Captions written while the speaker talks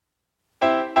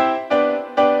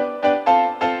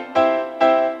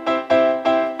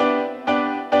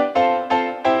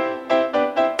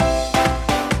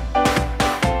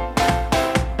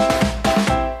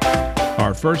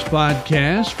first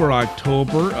podcast for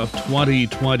October of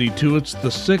 2022. It's the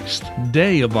 6th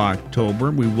day of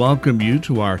October. We welcome you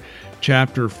to our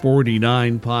Chapter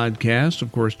 49 podcast.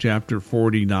 Of course, Chapter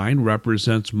 49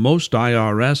 represents most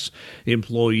IRS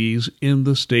employees in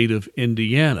the state of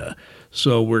Indiana.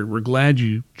 So we're glad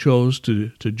you chose to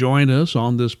join us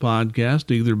on this podcast,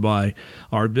 either by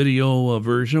our video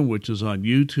version, which is on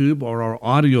YouTube, or our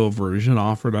audio version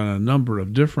offered on a number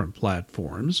of different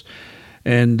platforms.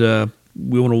 And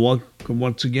we want to welcome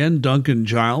once again Duncan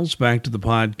Giles back to the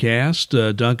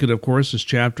podcast. Duncan, of course, is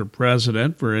chapter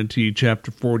president for NTE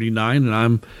Chapter 49, and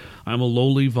I'm a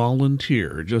lowly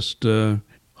volunteer, just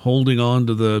holding on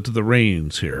to the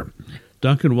reins here.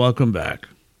 Duncan, welcome back.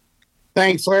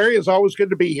 Thanks, Larry. It's always good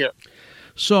to be here.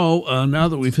 So now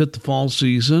that we've hit the fall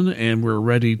season and we're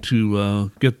ready to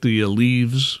get the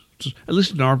leaves, at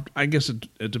least in our, I guess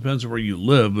it depends on where you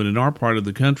live, but in our part of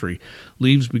the country,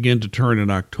 leaves begin to turn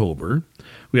in October.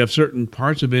 We have certain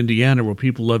parts of Indiana where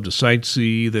people love to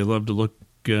sightsee. They love to look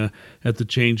at the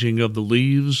changing of the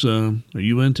leaves. Are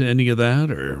you into any of that?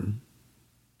 Or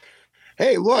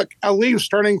hey, look, a leaf's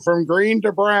turning from green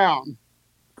to brown.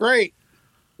 Great.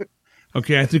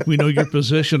 Okay, I think we know your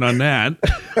position on that.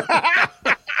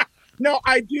 No,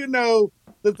 I do know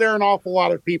that there are an awful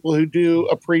lot of people who do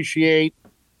appreciate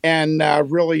and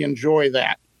really enjoy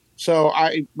that. So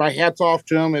my hat's off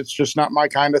to them. It's just not my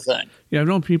kind of thing. Yeah, I've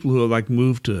known people who have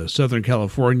moved to Southern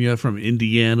California from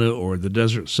Indiana or the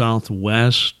desert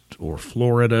Southwest or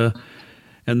Florida,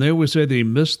 and they always say they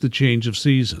miss the change of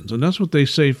seasons. And that's what they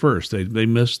say first. They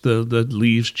miss the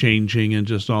leaves changing and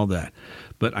just all that.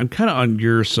 But I'm kind of on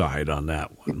your side on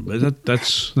that one. But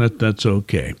that's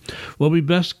okay. Well, we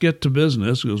best get to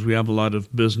business because we have a lot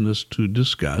of business to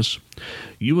discuss.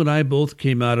 You and I both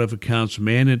came out of accounts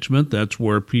management. That's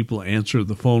where people answer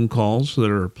the phone calls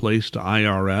that are placed to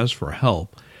IRS for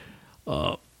help.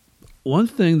 One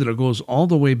thing that goes all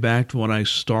the way back to when I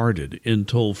started in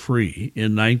toll-free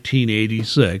in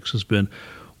 1986 has been,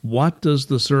 what does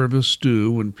the service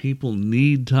do when people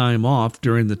need time off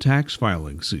during the tax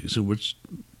filing season, which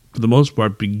for the most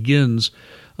part begins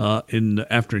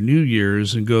after New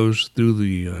Year's and goes through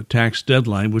the tax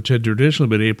deadline, which had traditionally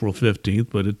been April 15th,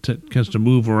 but it tends to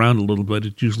move around a little bit.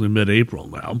 It's usually mid-April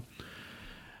now.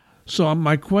 So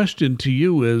my question to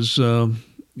you is,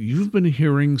 you've been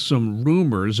hearing some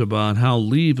rumors about how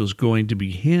leave is going to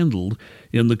be handled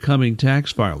in the coming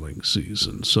tax filing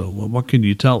season. So what can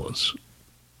you tell us?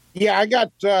 Yeah, I got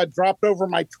dropped over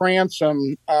my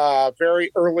transom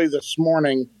very early this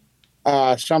morning,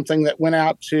 something that went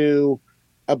out to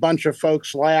a bunch of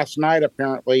folks last night,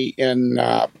 apparently, in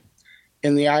the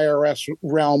IRS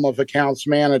realm of accounts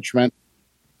management.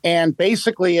 And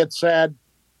basically it said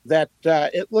that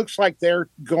it looks like they're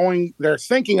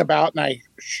thinking about, and I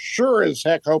sure as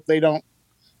heck hope they don't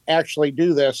actually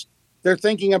do this, they're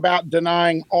thinking about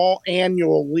denying all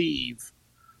annual leave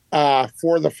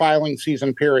for the filing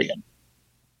season period.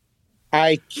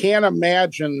 I can't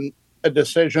imagine a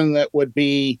decision that would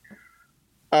be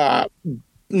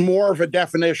more of a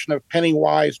definition of penny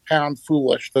wise, pound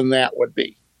foolish than that would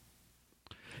be.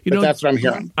 But that's what I'm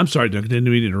hearing. I'm sorry, Doug. I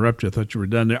didn't mean to interrupt you. I thought you were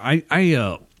done there.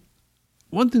 I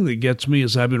one thing that gets me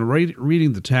is I've been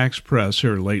reading the tax press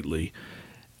here lately,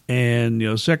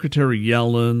 and Secretary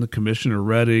Yellen, Commissioner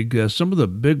Rettig, some of the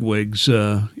bigwigs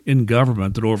in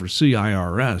government that oversee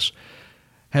IRS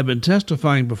have been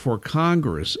testifying before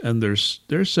Congress, and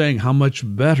they're saying how much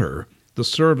better the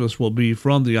service will be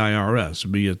from the IRS,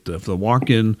 be it the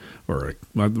walk-in or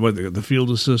the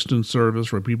field assistance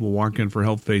service where people walk in for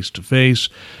help face-to-face,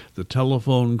 the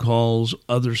telephone calls,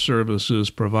 other services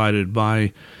provided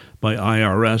by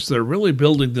IRS. They're really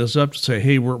building this up to say,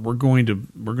 hey, we're going to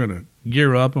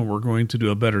gear up and we're going to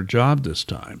do a better job this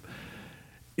time.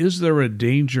 Is there a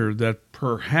danger that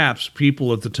perhaps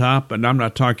people at the top, and I'm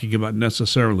not talking about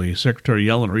necessarily Secretary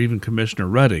Yellen or even Commissioner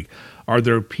Rettig, are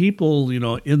there people,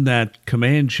 in that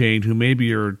command chain who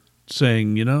maybe are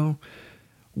saying,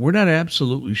 we're not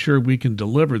absolutely sure we can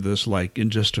deliver this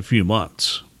in just a few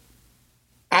months?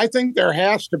 I think there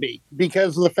has to be,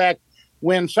 because of the fact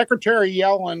when Secretary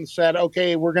Yellen said,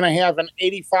 okay, we're going to have an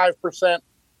 85%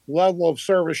 level of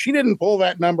service, she didn't pull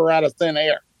that number out of thin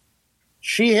air.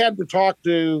 She had to talk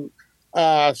to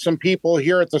some people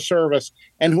here at the service,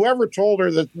 and whoever told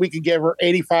her that we could give her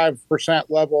 85%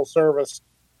 level of service,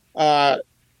 I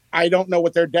don't know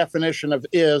what their definition of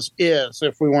is,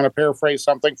 if we want to paraphrase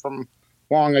something from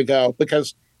long ago,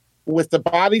 because with the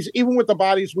bodies, even with the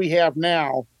bodies we have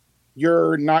now,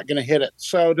 you're not going to hit it.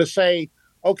 So to say,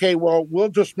 okay, well, we'll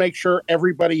just make sure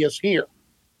everybody is here.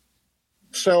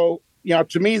 So,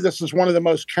 to me, this is one of the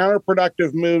most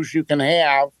counterproductive moves you can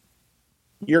have.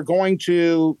 you're going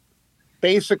to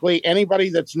basically anybody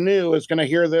that's new is going to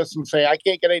hear this and say, I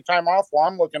can't get any time off while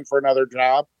I'm looking for another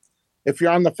job. If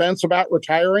you're on the fence about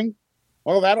retiring,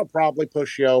 well, that'll probably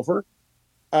push you over.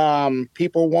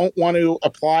 People won't want to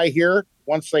apply here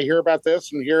once they hear about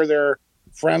this and hear their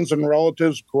friends and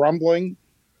relatives grumbling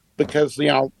because,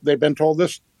 they've been told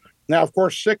this. Now, of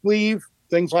course, sick leave,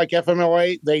 things like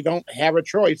FMLA, they don't have a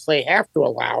choice. They have to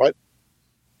allow it.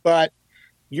 But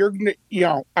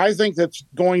I think that's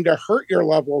going to hurt your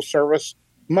level of service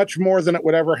much more than it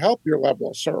would ever help your level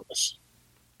of service.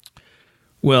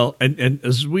 Well, and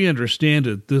as we understand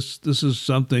it, this is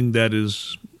something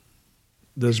that's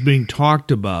being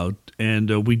talked about,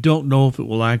 and we don't know if it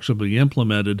will actually be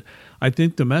implemented. I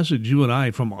think the message you and I,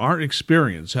 from our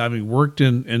experience, having worked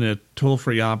in a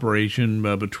toll-free operation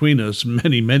between us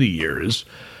many, many years,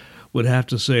 would have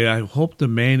to say, I hope the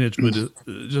management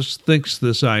just thinks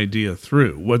this idea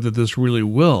through, whether this really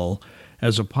will,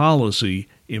 as a policy,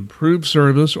 improve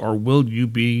service, or will you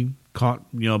be caught,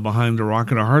 behind a rock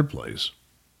and a hard place?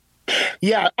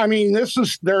 Yeah, I mean,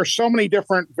 there are so many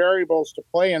different variables to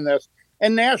play in this.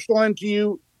 And National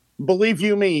NTU, believe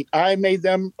you me, I made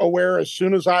them aware as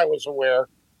soon as I was aware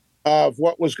of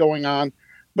what was going on.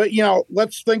 But,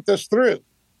 let's think this through.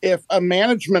 If a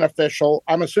management official,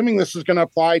 I'm assuming this is going to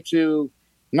apply to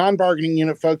non-bargaining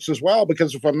unit folks as well,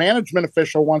 because if a management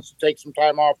official wants to take some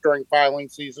time off during filing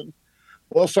season,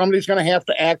 well, somebody's going to have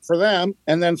to act for them,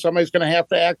 and then somebody's going to have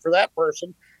to act for that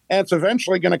person. And it's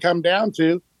eventually going to come down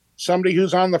to somebody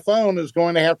who's on the phone is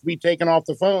going to have to be taken off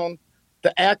the phone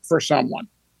to act for someone.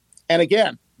 And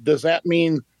again, does that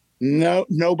mean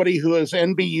nobody who is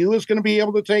NBU is going to be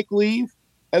able to take leave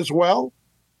as well?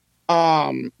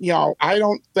 I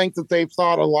don't think that they've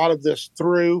thought a lot of this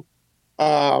through.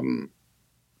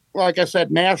 Like I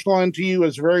said, National NTU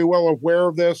is very well aware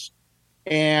of this,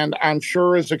 and I'm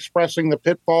sure is expressing the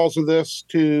pitfalls of this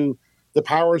to the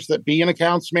powers that be in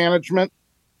accounts management.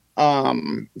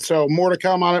 So more to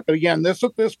come on it. But again, this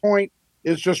at this point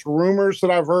is just rumors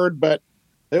that I've heard, but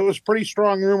it was pretty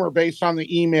strong rumor based on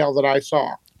the email that I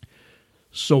saw.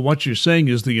 So what you're saying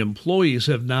is the employees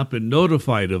have not been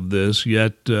notified of this,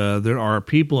 yet there are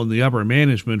people in the upper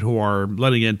management who are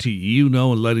letting NTEU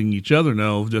know and letting each other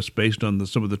know, just based on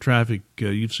some of the traffic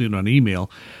you've seen on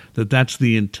email, that that's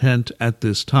the intent at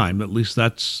this time. At least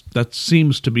that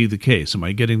seems to be the case. Am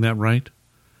I getting that right?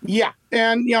 Yeah.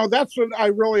 And, that's what I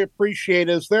really appreciate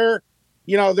is there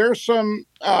are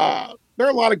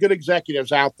a lot of good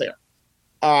executives out there.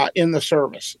 In the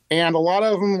service. And a lot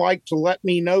of them like to let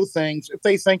me know things if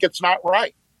they think it's not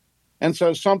right. And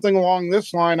so something along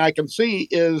this line I can see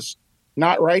is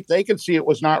not right. They can see it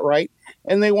was not right.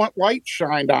 And they want light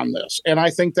shined on this. And I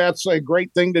think that's a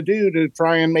great thing to do to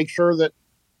try and make sure that,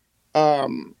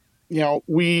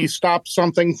 we stop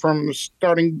something from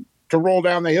starting to roll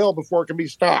down the hill before it can be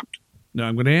stopped. Now,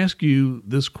 I'm going to ask you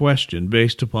this question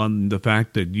based upon the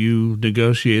fact that you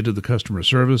negotiated the customer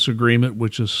service agreement,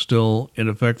 which is still in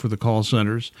effect for the call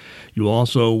centers. You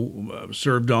also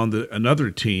served on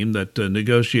another team that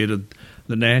negotiated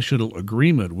the national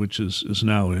agreement, which is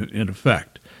now in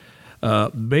effect.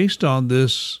 Based on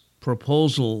this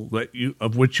proposal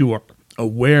of which you are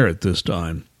aware at this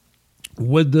time,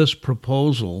 would this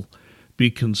proposal be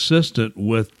consistent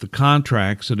with the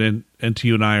contracts that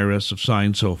NTU and IRS have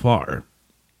signed so far?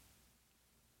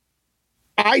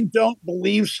 I don't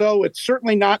believe so. It's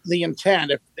certainly not the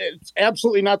intent. It's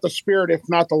absolutely not the spirit, if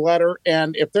not the letter.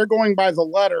 And if they're going by the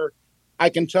letter, I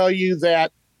can tell you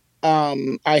that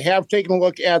I have taken a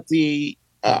look at the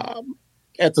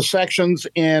sections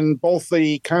in both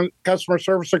the customer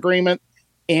service agreement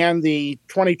and the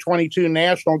 2022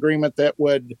 national agreement that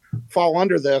would fall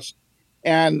under this.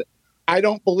 And I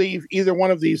don't believe either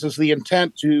one of these is the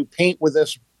intent to paint with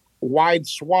this wide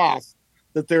swath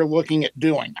that they're looking at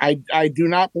doing. I do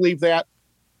not believe that,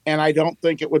 and I don't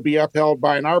think it would be upheld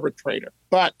by an arbitrator.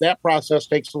 But that process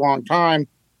takes a long time,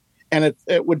 and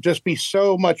it would just be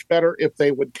so much better if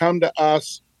they would come to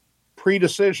us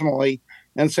pre-decisionally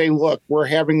and say, look, we're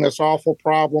having this awful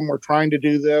problem. We're trying to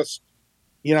do this.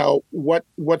 What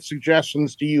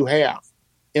suggestions do you have?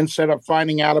 Instead of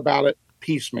finding out about it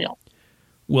piecemeal.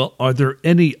 Well, are there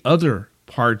any other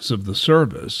parts of the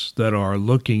service that are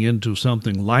looking into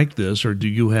something like this, or do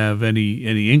you have any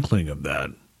inkling of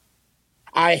that?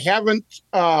 I haven't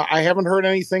heard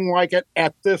anything like it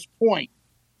at this point.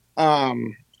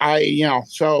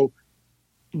 So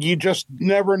you just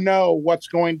never know what's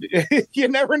going to, you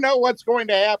never know what's going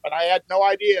to happen. I had no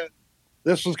idea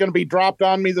this was going to be dropped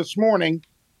on me this morning.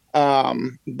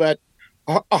 But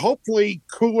hopefully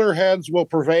cooler heads will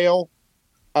prevail.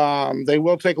 They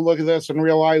will take a look at this and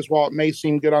realize, while it may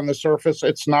seem good on the surface,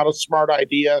 it's not a smart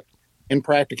idea in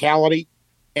practicality,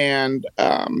 and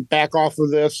back off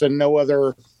of this, and no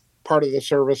other part of the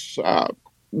service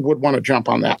would want to jump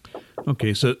on that.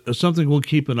 Okay, so something we'll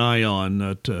keep an eye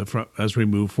on as we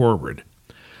move forward.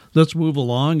 Let's move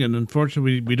along, and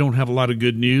unfortunately, we don't have a lot of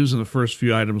good news in the first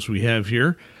few items we have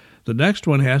here. The next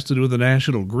one has to do with the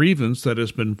national grievance that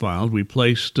has been filed. We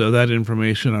placed that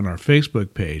information on our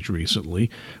Facebook page recently,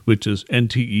 which is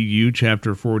NTEU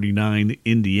Chapter 49,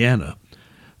 Indiana.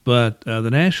 But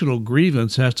the national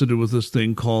grievance has to do with this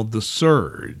thing called the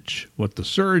surge. What the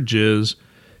surge is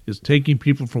taking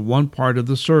people from one part of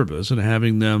the service and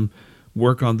having them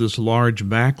work on this large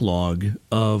backlog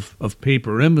of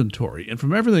paper inventory. And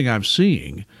from everything I'm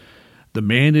seeing, the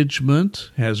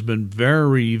management has been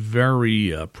very,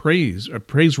 very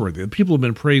praiseworthy. The people have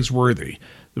been praiseworthy.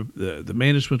 The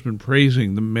management's been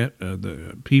praising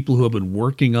the people who have been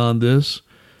working on this,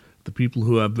 the people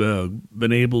who have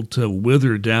been able to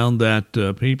wither down that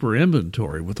paper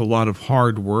inventory with a lot of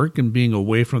hard work and being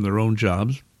away from their own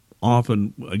jobs,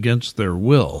 often against their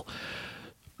will.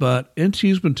 But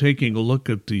NTEU's been taking a look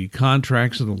at the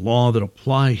contracts and the law that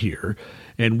apply here.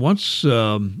 And once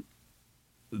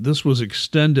this was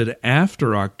extended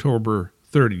after October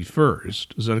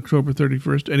 31st. Is that October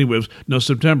 31st? Anyway,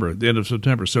 September, the end of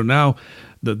September. So now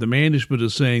the management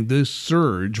is saying this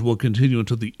surge will continue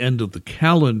until the end of the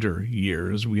calendar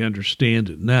year, as we understand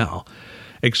it now.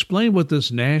 Explain what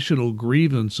this national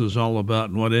grievance is all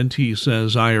about and what NTE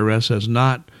says IRS has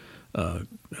not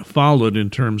followed in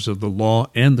terms of the law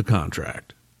and the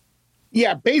contract.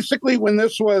 Yeah, basically when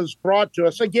this was brought to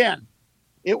us, again,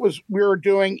 we were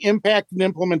doing impact and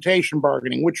implementation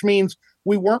bargaining, which means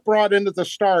we weren't brought into the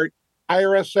start.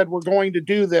 IRS said we're going to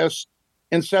do this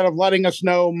instead of letting us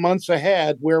know months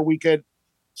ahead, where we could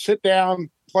sit down,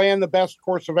 plan the best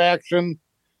course of action,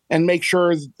 and make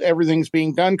sure everything's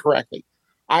being done correctly.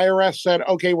 IRS said,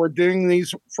 okay, we're doing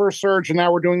these first surge, and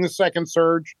now we're doing the second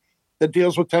surge that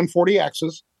deals with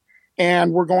 1040Xs,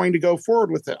 and we're going to go forward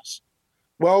with this.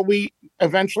 Well, we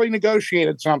eventually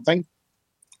negotiated something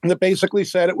that basically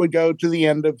said it would go to the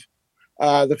end of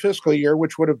the fiscal year,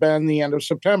 which would have been the end of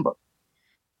September.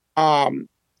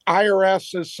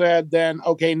 IRS has said then,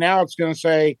 okay, now it's going to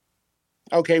say,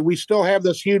 okay, we still have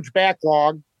this huge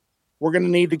backlog. We're going to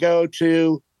need to go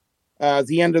to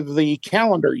the end of the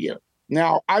calendar year.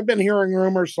 Now, I've been hearing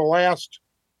rumors the last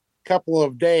couple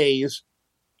of days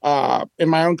in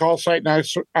my own call site, and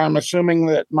I'm assuming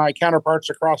that my counterparts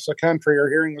across the country are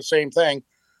hearing the same thing,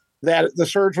 that the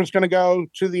surge was going to go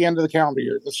to the end of the calendar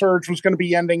year. The surge was going to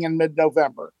be ending in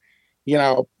mid-November.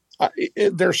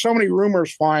 There's so many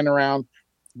rumors flying around,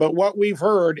 but what we've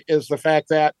heard is the fact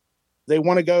that they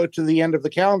want to go to the end of the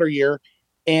calendar year,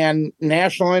 and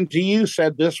National NTEU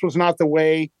said this was not the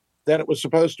way that it was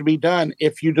supposed to be done.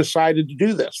 If you decided to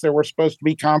do this, there were supposed to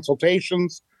be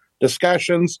consultations,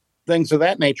 discussions, things of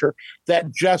that nature.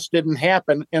 That just didn't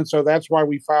happen, and so that's why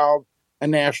we filed a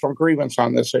national grievance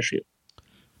on this issue.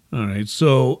 All right.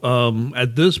 So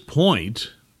at this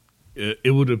point,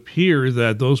 it would appear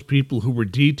that those people who were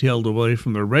detailed away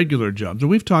from their regular jobs, and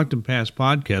we've talked in past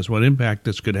podcasts what impact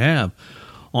this could have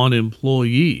on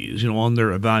employees, on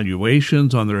their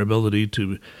evaluations, on their ability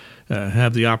to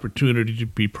have the opportunity to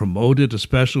be promoted,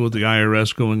 especially with the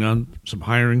IRS going on some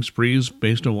hiring sprees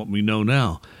based on what we know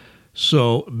now.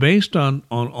 So based on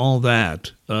all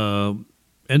that,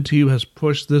 NTEU has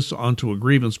pushed this onto a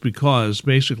grievance because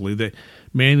basically the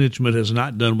management has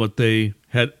not done what they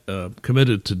had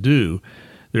committed to do.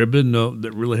 There's been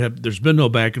no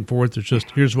back and forth. It's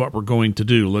just, here's what we're going to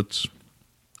do. Let's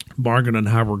bargain on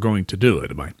how we're going to do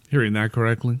it. Am I hearing that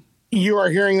correctly? You are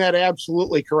hearing that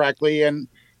absolutely correctly. And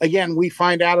again, we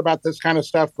find out about this kind of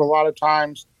stuff a lot of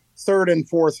times third and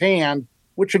fourth hand,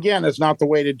 which again is not the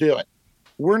way to do it.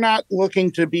 We're not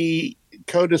looking to be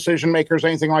co-decision makers,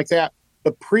 anything like that,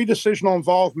 but pre-decisional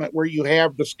involvement where you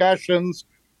have discussions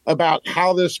about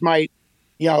how this might,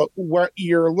 where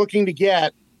you're looking to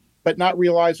get, but not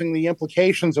realizing the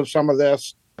implications of some of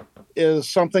this is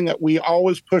something that we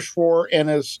always push for and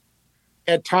is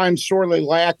at times sorely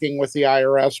lacking with the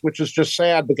IRS, which is just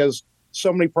sad because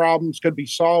so many problems could be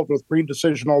solved with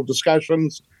pre-decisional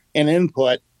discussions and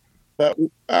input. But,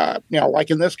 like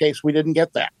in this case, we didn't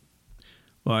get that.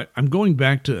 Well, I'm going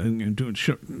back to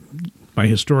my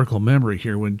historical memory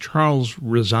here when Charles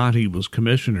Rosati was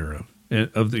commissioner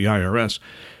of the IRS.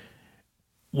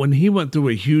 When he went through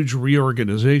a huge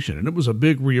reorganization, and it was a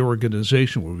big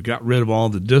reorganization where we got rid of all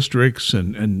the districts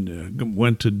and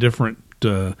went to different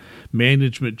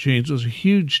management changes. It was a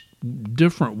huge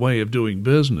different way of doing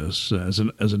business as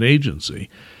an agency.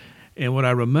 And what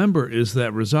I remember is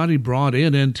that Rosati brought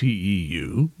in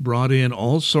NTEU, brought in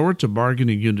all sorts of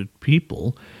bargaining unit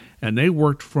people, and they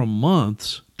worked for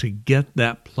months to get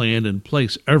that plan in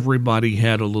place. Everybody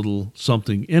had a little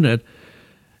something in it,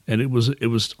 and it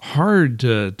was hard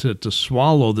to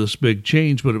swallow this big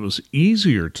change, but it was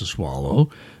easier to swallow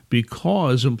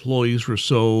because employees were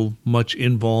so much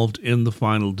involved in the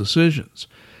final decisions.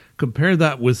 Compare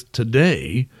that with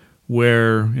today,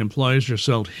 where employees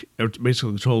are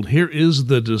basically told, here is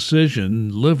the decision,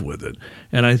 live with it.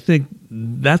 And I think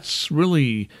that's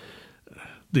really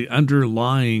the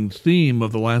underlying theme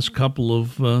of the last couple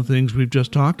of things we've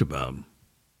just talked about.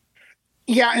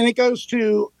 Yeah, and it goes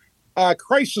to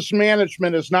crisis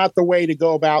management is not the way to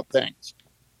go about things.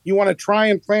 You want to try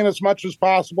and plan as much as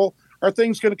possible. Are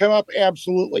things going to come up?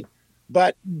 Absolutely.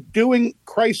 But doing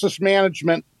crisis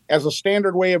management as a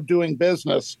standard way of doing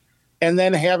business and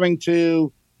then having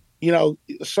to,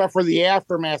 suffer the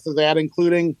aftermath of that,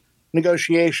 including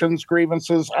negotiations,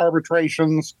 grievances,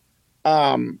 arbitrations,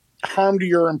 harm to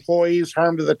your employees,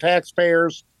 harm to the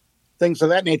taxpayers, things of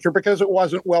that nature, because it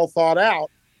wasn't well thought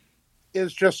out,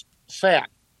 is just sad.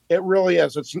 It really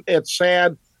is. It's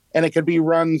sad, and it could be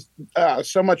run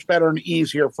so much better and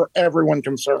easier for everyone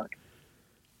concerned.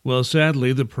 Well,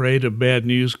 sadly, the parade of bad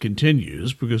news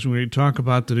continues, because when we talk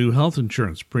about the new health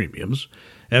insurance premiums,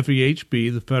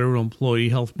 FEHB, the Federal Employee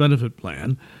Health Benefit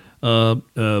Plan,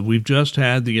 we've just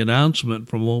had the announcement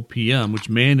from OPM, which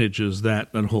manages that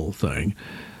whole thing,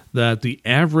 that the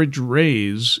average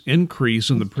increase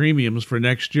in the premiums for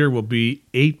next year will be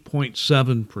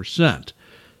 8.7%.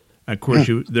 Of course,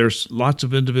 there's lots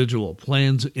of individual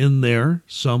plans in there.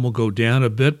 Some will go down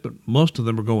a bit, but most of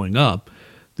them are going up.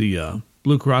 The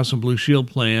Blue Cross and Blue Shield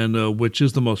plan, which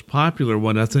is the most popular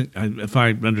one, I think, if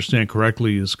I understand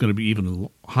correctly, is going to be even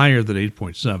higher than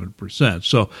 8.7%.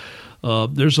 So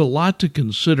there's a lot to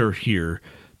consider here,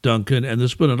 Duncan, and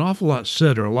there's been an awful lot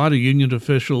said. There are a lot of union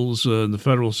officials in the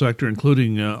federal sector,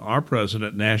 including our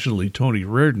president nationally, Tony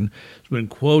Reardon, has been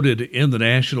quoted in the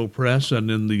national press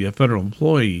and in the federal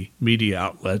employee media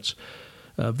outlets,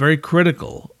 very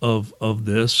critical of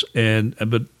this.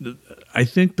 But I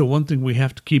think the one thing we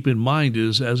have to keep in mind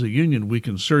is, as a union, we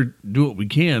can do what we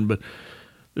can, but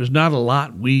there's not a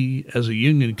lot we as a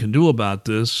union can do about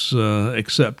this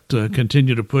except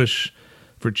continue to push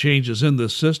for changes in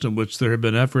this system, which there have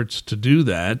been efforts to do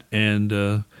that, and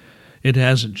it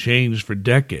hasn't changed for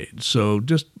decades. So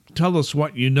just tell us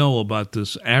what you know about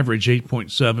this average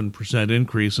 8.7%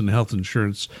 increase in health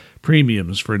insurance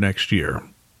premiums for next year.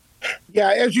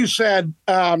 Yeah, as you said,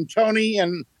 Tony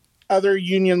and other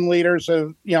union leaders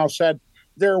have, said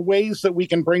there are ways that we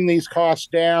can bring these costs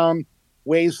down,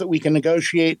 ways that we can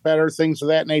negotiate better, things of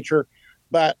that nature.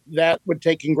 But that would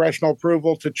take congressional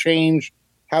approval to change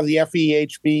how the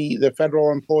FEHB, the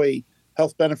Federal Employee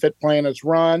Health Benefit Plan, is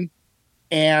run.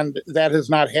 And that has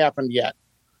not happened yet.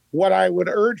 What I would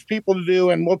urge people to do,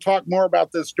 and we'll talk more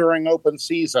about this during open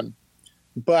season,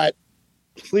 but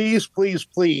please, please,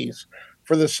 please,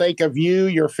 for the sake of you,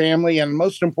 your family, and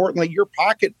most importantly, your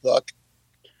pocketbook,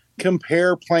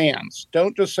 compare plans.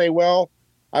 Don't just say, well,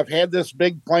 I've had this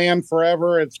big plan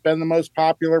forever. It's been the most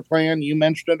popular plan. You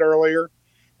mentioned it earlier.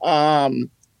 I'm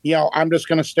just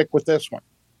going to stick with this one.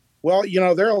 Well,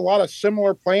 there are a lot of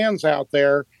similar plans out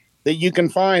there that you can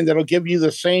find that'll give you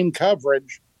the same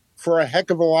coverage for a heck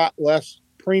of a lot less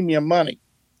premium money.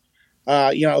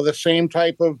 The same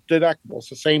type of deductibles,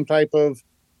 the same type of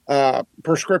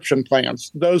prescription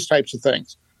plans, those types of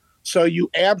things. So you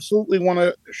absolutely want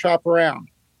to shop around.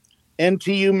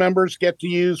 NTU members get to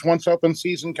use, once open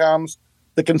season comes,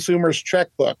 the consumer's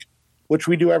checkbook, which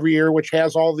we do every year, which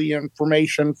has all the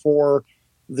information for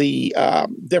the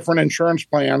different insurance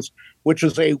plans, which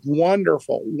is a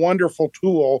wonderful, wonderful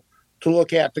tool to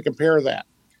look at to compare that.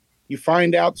 You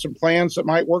find out some plans that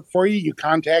might work for you. You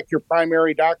contact your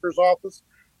primary doctor's office.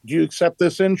 Do you accept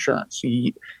this insurance?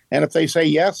 And if they say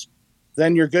yes,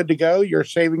 then you're good to go. You're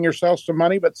saving yourself some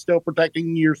money, but still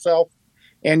protecting yourself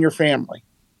and your family.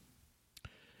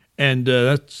 And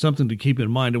that's something to keep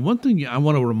in mind. And one thing I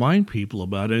want to remind people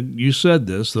about, and you said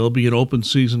this, there'll be an open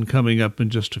season coming up in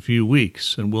just a few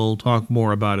weeks, and we'll talk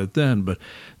more about it then. But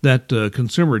that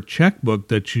consumer checkbook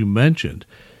that you mentioned,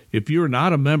 if you're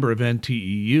not a member of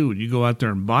NTEU and you go out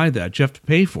there and buy that, you have to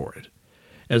pay for it.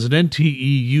 As an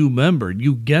NTEU member,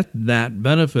 you get that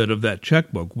benefit of that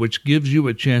checkbook, which gives you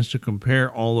a chance to compare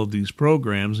all of these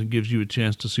programs and gives you a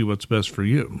chance to see what's best for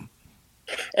you.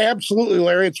 Absolutely,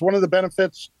 Larry. It's one of the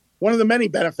benefits, one of the many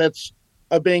benefits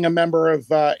of being a member of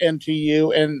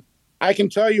NTEU. And I can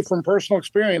tell you from personal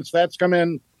experience, that's come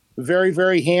in very,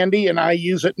 very handy. And I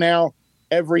use it now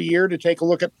every year to take a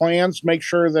look at plans, make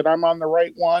sure that I'm on the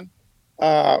right one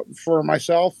for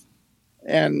myself,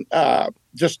 and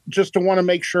just to want to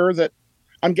make sure that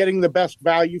I'm getting the best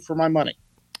value for my money.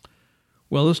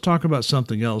 Well, let's talk about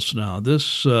something else now.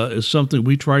 This is something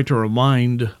we try to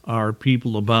remind our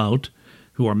people about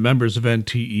who are members of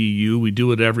NTEU. We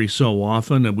do it every so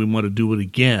often, and we want to do it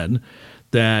again,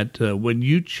 that when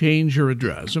you change your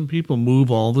address, and people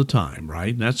move all the time,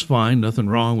 right? And that's fine. Nothing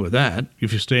wrong with that.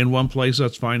 If you stay in one place,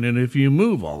 that's fine. And if you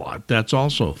move a lot, that's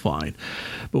also fine.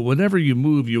 But whenever you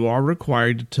move, you are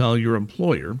required to tell your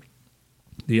employer,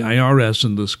 the IRS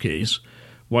in this case,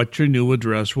 what your new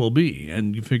address will be.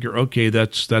 And you figure, okay,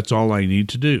 that's all I need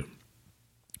to do.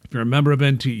 If you're a member of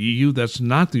NTEU, that's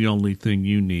not the only thing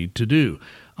you need to do.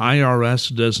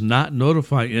 IRS does not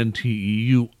notify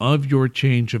NTEU of your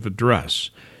change of address.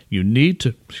 You need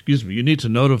to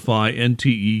notify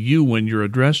NTEU when your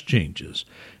address changes.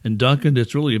 And Duncan,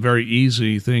 it's really a very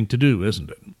easy thing to do, isn't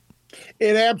it?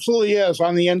 It absolutely is,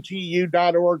 on the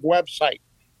NTEU.org website.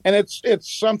 And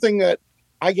it's something that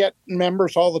I get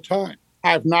members all the time.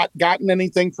 I've not gotten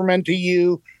anything from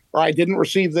NTEU, or I didn't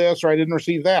receive this, or I didn't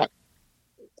receive that.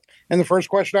 And the first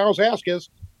question I always ask is,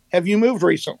 have you moved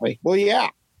recently? Well, yeah.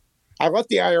 I let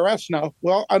the IRS know.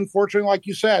 Well, unfortunately, like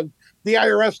you said, the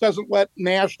IRS doesn't let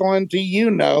National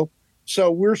NTEU know,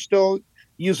 so we're still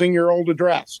using your old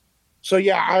address. So,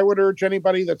 yeah, I would urge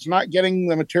anybody that's not getting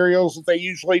the materials that they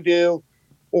usually do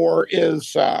or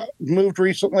is moved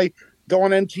recently, go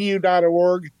on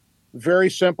NTEU.org. Very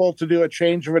simple to do a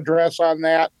change of address on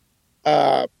that.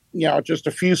 Just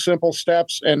a few simple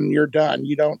steps and you're done.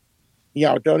 You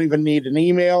don't even need an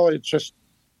email. It's just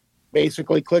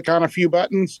basically click on a few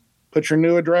buttons, put your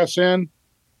new address in,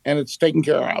 and it's taken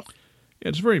care of.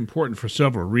 It's very important for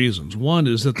several reasons. One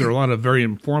is that there are a lot of very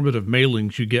informative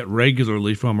mailings you get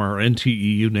regularly from our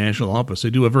NTEU national office.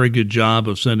 They do a very good job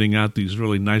of sending out these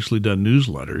really nicely done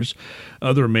newsletters.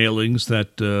 Other mailings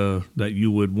that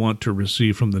you would want to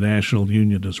receive from the National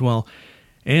Union as well.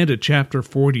 And at Chapter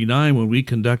 49, when we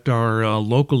conduct our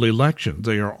local elections,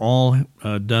 they are all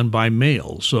done by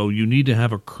mail. So you need to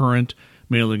have a current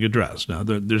mailing address. Now,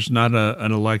 there's not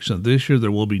an election this year.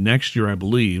 There will be next year, I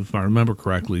believe, if I remember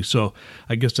correctly. So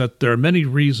I guess that there are many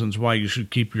reasons why you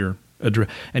should keep your address.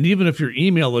 And even if your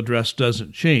email address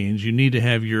doesn't change, you need to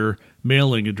have your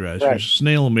mailing address, right, your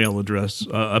snail mail address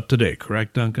up to date.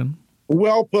 Correct, Duncan?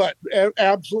 Well put.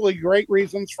 Absolutely great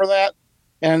reasons for that.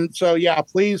 And so, yeah,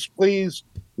 please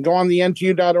go on the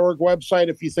NTEU.org website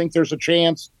if you think there's a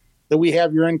chance that we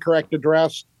have your incorrect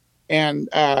address, and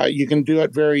you can do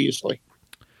it very easily.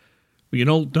 You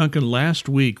know, Duncan, last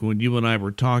week when you and I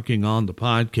were talking on the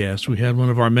podcast, we had one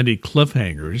of our many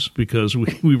cliffhangers because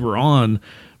we were on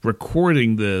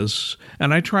recording this,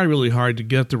 and I try really hard to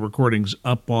get the recordings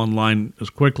up online as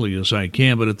quickly as I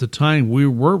can, but at the time we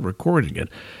were recording it,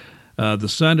 the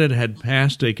Senate had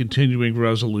passed a continuing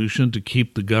resolution to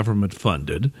keep the government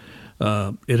funded.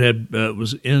 It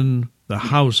was in the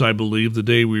House, I believe, the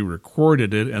day we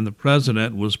recorded it, and the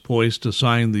president was poised to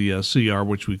sign the CR,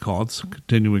 which we call it,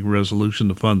 continuing resolution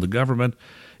to fund the government.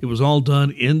 It was all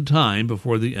done in time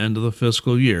before the end of the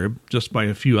fiscal year, just by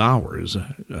a few hours,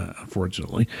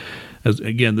 unfortunately.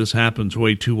 Again, this happens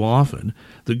way too often.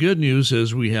 The good news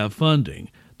is we have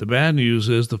funding. The bad news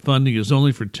is the funding is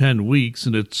only for 10 weeks,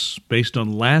 and it's based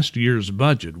on last year's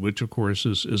budget, which, of course,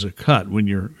 is a cut when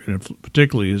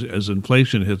particularly as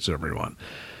inflation hits everyone.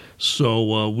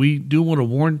 So we do want to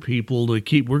warn people we're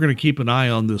going to keep an eye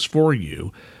on this for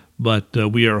you, but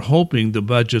we are hoping the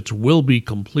budgets will be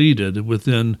completed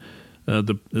within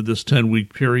this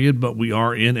 10-week period, but we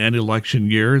are in an election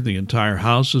year. The entire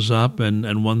House is up and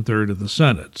 1/3 of the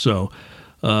Senate. So,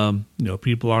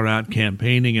 people are out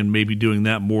campaigning and maybe doing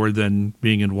that more than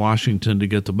being in Washington to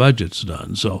get the budgets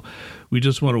done. So we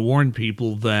just want to warn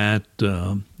people that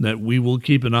we will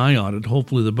keep an eye on it.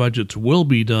 Hopefully the budgets will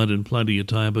be done in plenty of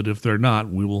time, but if they're not,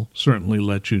 we will certainly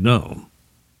let you know.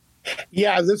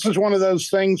 Yeah, this is one of those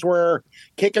things where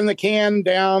kicking the can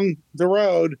down the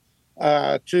road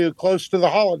to close to the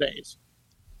holidays.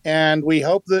 And we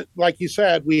hope that, like you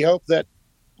said,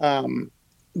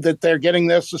 that they're getting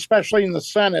this, especially in the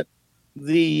Senate.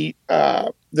 The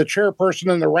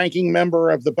chairperson and the ranking member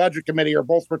of the Budget Committee are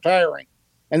both retiring,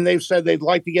 and they've said they'd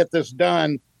like to get this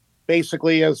done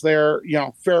basically as their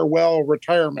farewell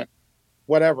retirement,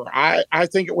 whatever. I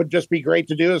think it would just be great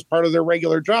to do as part of their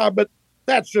regular job, but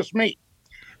that's just me.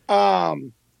 But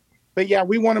yeah,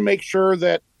 we want to make sure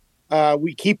that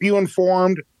we keep you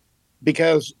informed,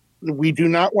 because we do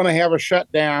not want to have a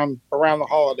shutdown around the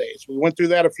holidays. We went through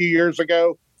that a few years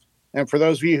ago, and for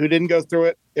those of you who didn't go through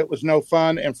it, it was no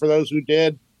fun. And for those who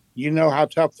did, you know how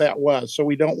tough that was. So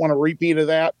we don't want a repeat of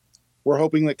that. We're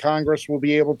hoping that Congress will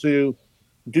be able to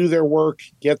do their work,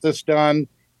 get this done,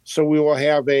 so we will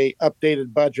have a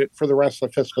updated budget for the rest of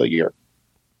the fiscal year.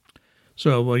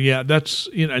 So, well, yeah, that's,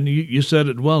 and you said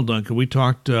it well, Duncan. We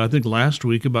talked, I think, last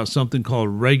week about something called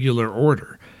regular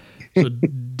order. So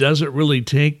does it really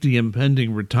take the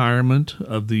impending retirement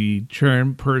of the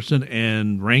chairperson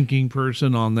and ranking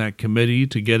person on that committee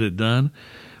to get it done?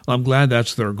 Well, I'm glad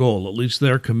that's their goal. At least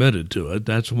they're committed to it.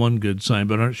 That's one good sign.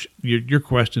 But your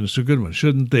question is a good one.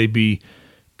 Shouldn't they be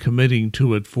committing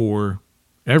to it for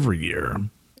every year?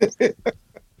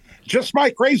 Just my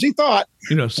crazy thought.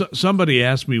 Somebody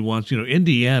asked me once,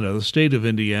 Indiana, the state of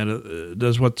Indiana,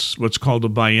 does what's called a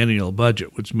biennial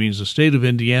budget, which means the state of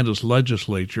Indiana's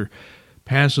legislature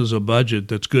passes a budget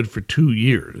that's good for 2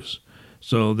 years.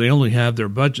 So they only have their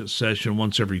budget session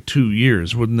once every 2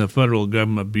 years. Wouldn't the federal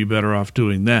government be better off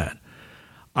doing that?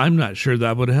 I'm not sure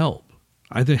that would help.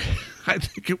 I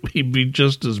think it would be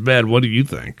just as bad. What do you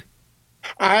think?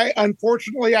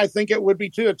 Unfortunately, I think it would be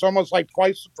too. It's almost like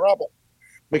twice the trouble,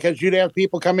 because you'd have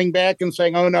people coming back and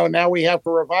saying, oh, no, now we have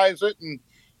to revise it. And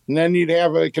then you'd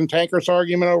have a cantankerous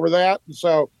argument over that.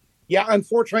 So, yeah,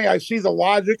 unfortunately, I see the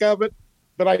logic of it,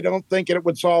 but I don't think it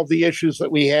would solve the issues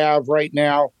that we have right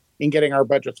now in getting our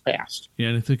budgets passed. Yeah,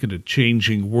 and I think in a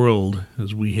changing world,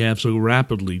 as we have so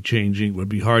rapidly changing, it would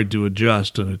be hard to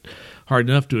adjust, and hard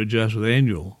enough to adjust with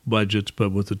annual budgets,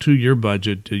 but with a 2-year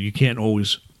budget, you can't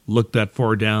always look that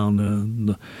far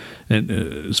down, and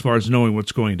as far as knowing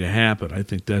what's going to happen. I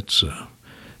think that's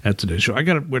an issue.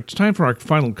 It's time for our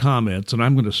final comments, and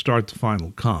I'm going to start the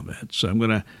final comments. I'm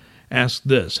going to ask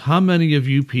this: how many of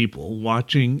you people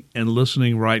watching and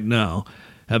listening right now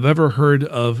have ever heard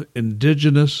of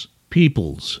Indigenous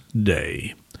Peoples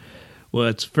Day? Well,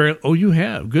 it's fair. Oh, you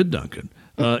have. Good, Duncan.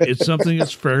 It's something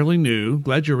that's fairly new.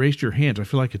 Glad you raised your hand. I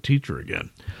feel like a teacher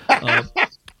again.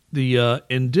 The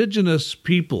Indigenous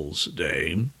Peoples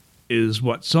Day is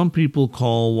what some people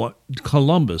call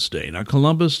Columbus Day. Now,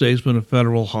 Columbus Day has been a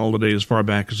federal holiday as far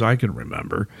back as I can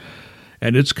remember,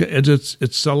 and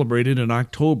it's celebrated in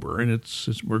October, and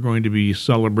we're going to be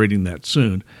celebrating that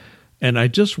soon. And I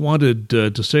just wanted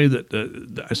to say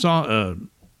that I saw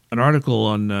an article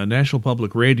on National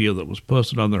Public Radio that was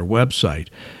posted on their website,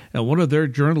 and one of their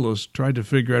journalists tried to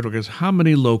figure out how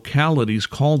many localities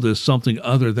call this something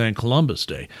other than Columbus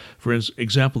Day. For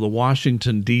example, the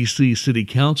Washington, D.C. City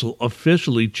Council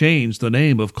officially changed the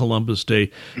name of Columbus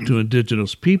Day to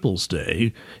Indigenous Peoples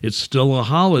Day. It's still a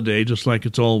holiday, just like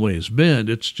it's always been.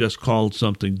 It's just called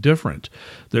something different.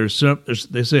 They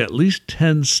say at least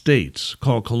 10 states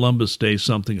call Columbus Day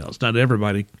something else. Not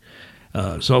everybody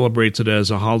celebrates it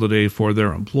as a holiday for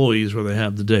their employees where they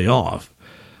have the day off.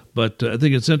 But I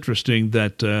think it's interesting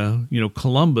that,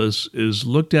 Columbus is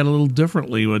looked at a little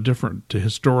differently, a different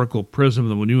historical prism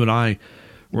than when you and I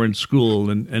were in school.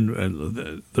 And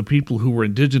the people who were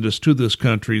indigenous to this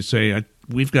country say,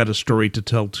 we've got a story to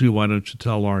tell too. Why don't you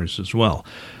tell ours as well?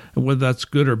 And whether that's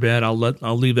good or bad, I'll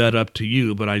leave that up to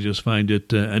you. But I just find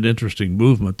it an interesting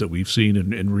movement that we've seen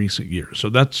in recent years. So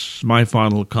that's my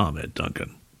final comment,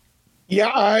 Duncan. Yeah,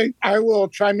 I will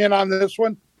chime in on this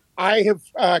one. I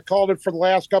have called it for the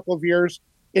last couple of years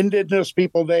Indigenous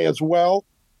People Day as well,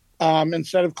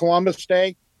 instead of Columbus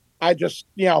Day. I just,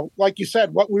 like you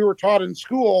said, what we were taught in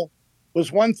school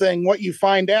was one thing. What you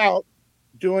find out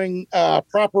doing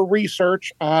proper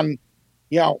research on,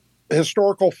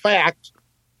 historical fact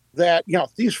that,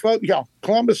 these folks,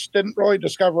 Columbus didn't really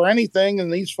discover anything,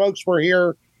 and these folks were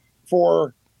here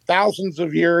for thousands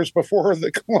of years before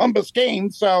the Columbus came.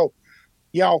 So,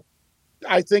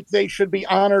 I think they should be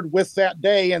honored with that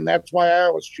day, and that's why I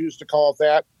always choose to call it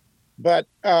that. But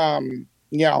I'm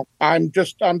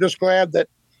just glad that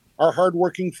our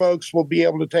hardworking folks will be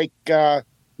able to take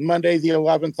Monday the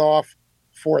 11th off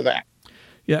for that.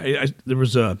 Yeah, there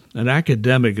was an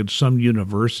academic at some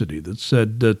university that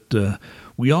said that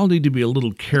we all need to be a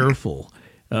little careful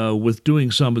with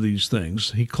doing some of these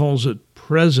things. He calls it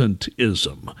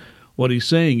presentism. What he's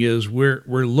saying is we're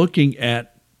looking at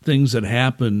things that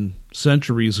happened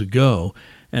centuries ago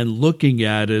and looking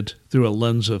at it through a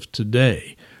lens of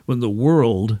today, when the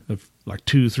world of like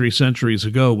 2-3 centuries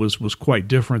ago was quite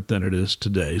different than it is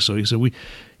today. So he said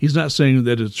he's not saying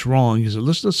that it's wrong. He said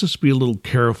let's just be a little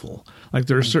careful. Like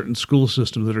there are certain school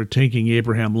systems that are taking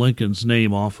Abraham Lincoln's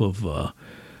name off of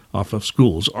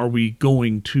schools. Are we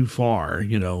going too far,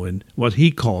 in what he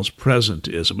calls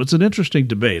presentism? It's an interesting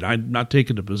debate. I'm not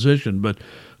taking a position, but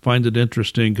find it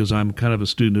interesting because I'm kind of a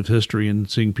student of history and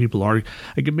seeing people argue.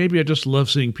 Maybe I just love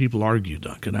seeing people argue,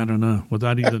 Duncan. I don't know,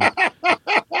 without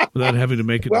having to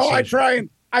make a decision. Well,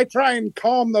 I try and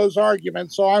calm those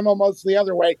arguments, so I'm almost the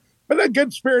other way. But a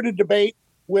good spirited debate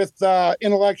with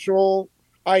intellectual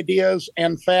ideas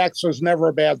and facts is never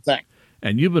a bad thing.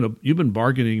 And you've been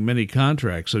bargaining many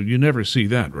contracts, so you never see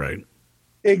that, right?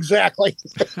 Exactly.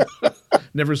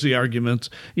 Never see arguments.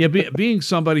 Yeah, being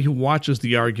somebody who watches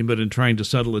the argument and trying to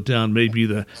settle it down, maybe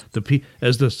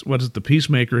the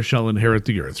peacemaker shall inherit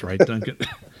the earth, right, Duncan?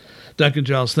 Duncan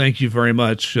Giles, thank you very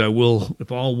much.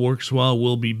 If all works well,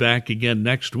 we'll be back again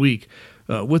next week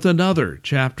with another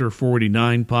Chapter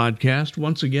 49 podcast.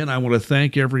 Once again, I want to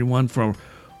thank everyone for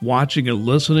watching and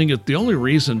listening. It's the only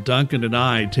reason Duncan and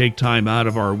I take time out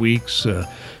of our weeks to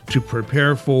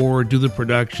prepare for, do the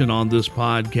production on this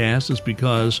podcast is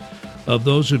because of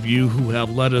those of you who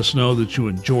have let us know that you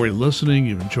enjoy listening,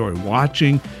 you enjoy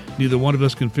watching. Neither one of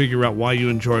us can figure out why you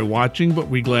enjoy watching, but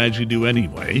we're glad you do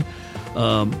anyway.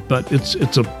 But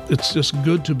it's just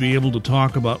good to be able to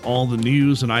talk about all the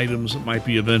news and items that might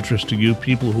be of interest to you,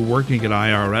 people who are working at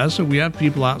IRS, and we have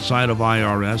people outside of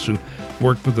IRS who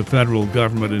work for the federal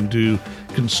government and do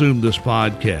consume this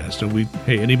podcast.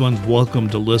 And anyone's welcome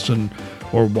to listen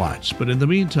or watch. But in the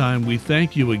meantime, we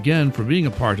thank you again for being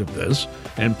a part of this,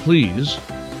 and please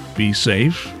be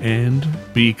safe and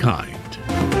be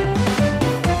kind.